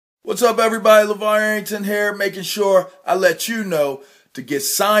What's up, everybody? LaVar Arrington here, making sure I let you know to get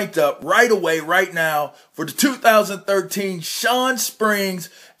signed up right away, right now, for the 2013 Shawn Springs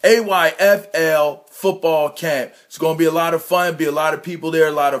AYFL football camp. It's going to be a lot of fun, be a lot of people there,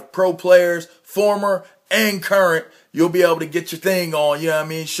 a lot of pro players, former and current. You'll be able to get your thing on, you know what I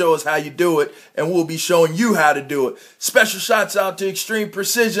mean? Show us how you do it, and we'll be showing you how to do it. Special shots out to Xtreme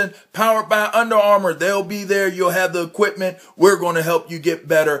Procision, powered by Under Armour. They'll be there. You'll have the equipment. We're going to help you get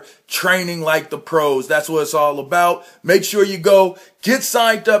better, training like the pros. That's what it's all about. Make sure you go get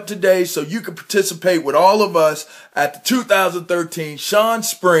signed up today so you can participate with all of us at the 2013 Shawn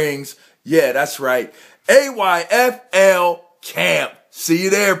Springs. Yeah, that's right. AYFL camp. See you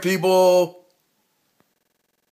there, people.